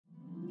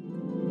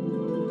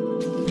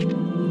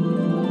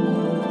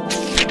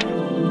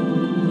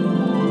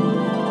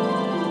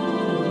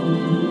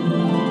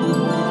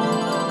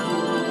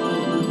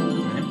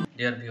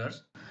dear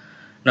viewers,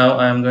 now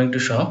I am going to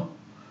show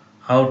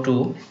how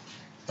to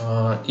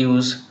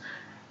use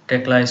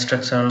Tekla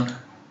Structural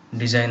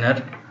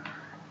Designer,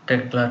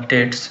 Tekla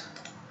TEDS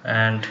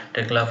and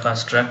Tekla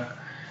Fast Track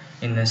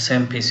in the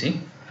same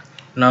PC.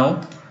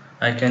 Now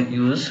I can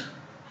use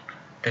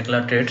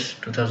Tekla TEDS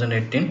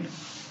 2018,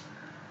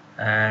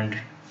 and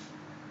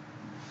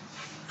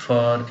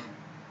for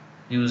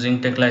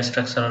using Tekla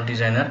Structural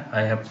Designer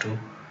I have to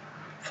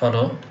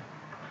follow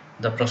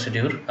the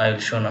procedure I will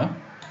show now.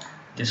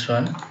 This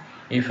one,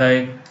 if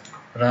I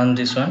run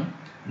this one,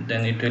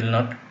 then it will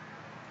not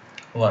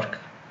work.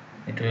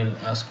 It will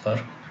ask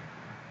for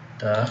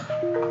the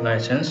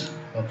license.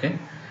 Okay,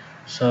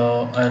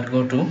 so I'll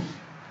go to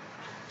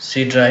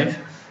C drive,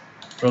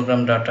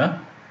 program data,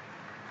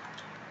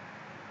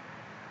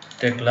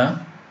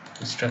 Tekla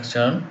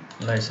structural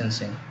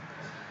licensing.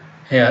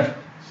 Here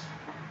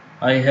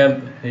I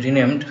have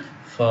renamed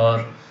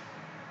for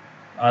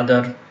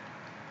other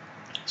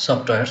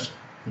softwares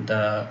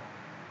the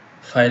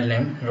file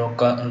name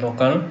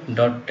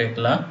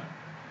local.tekla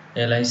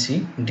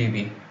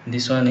licdb.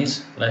 This one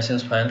is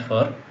license file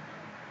for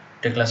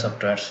Tekla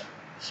softwares.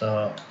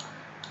 So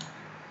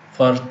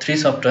for three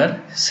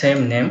software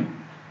same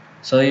name.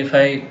 So if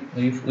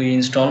we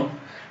install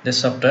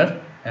this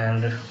software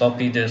and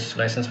copy this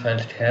license file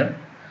here,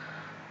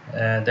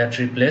 that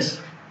replace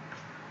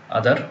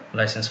other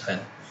license file.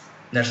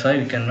 That's why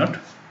we cannot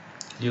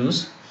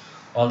use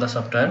all the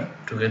software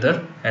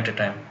together at a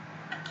time.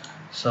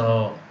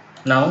 So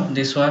now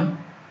this one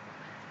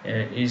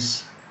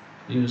is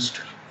used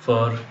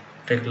for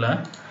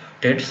Tekla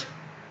TEDS.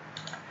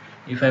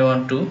 If I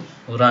want to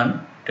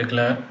run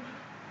Tekla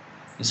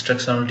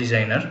Structural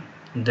Designer,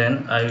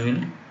 then I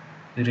will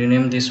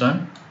rename this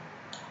one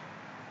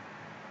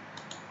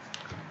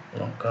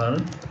local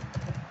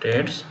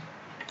TEDS,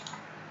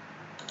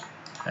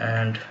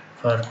 and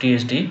for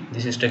TSD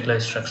this is Tekla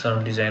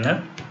Structural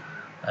Designer.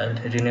 I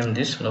will rename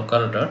this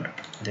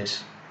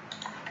local.this.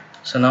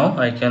 So now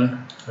I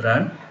can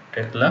run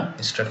Tekla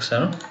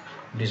Structural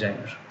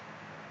Designer.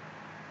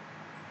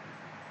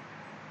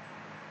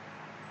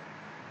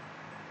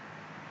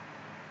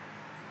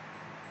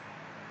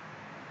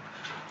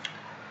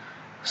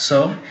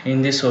 So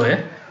in this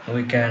way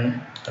we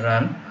can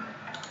run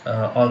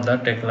all the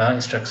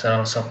Tekla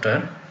structural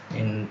software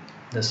in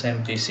the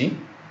same PC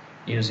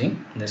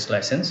using this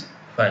license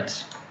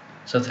files.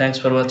 So thanks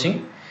for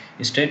watching.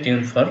 Stay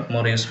tuned for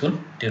more useful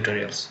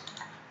tutorials.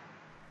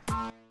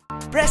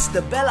 Press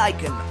the bell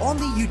icon on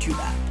the YouTube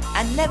app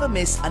and never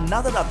miss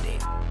another update.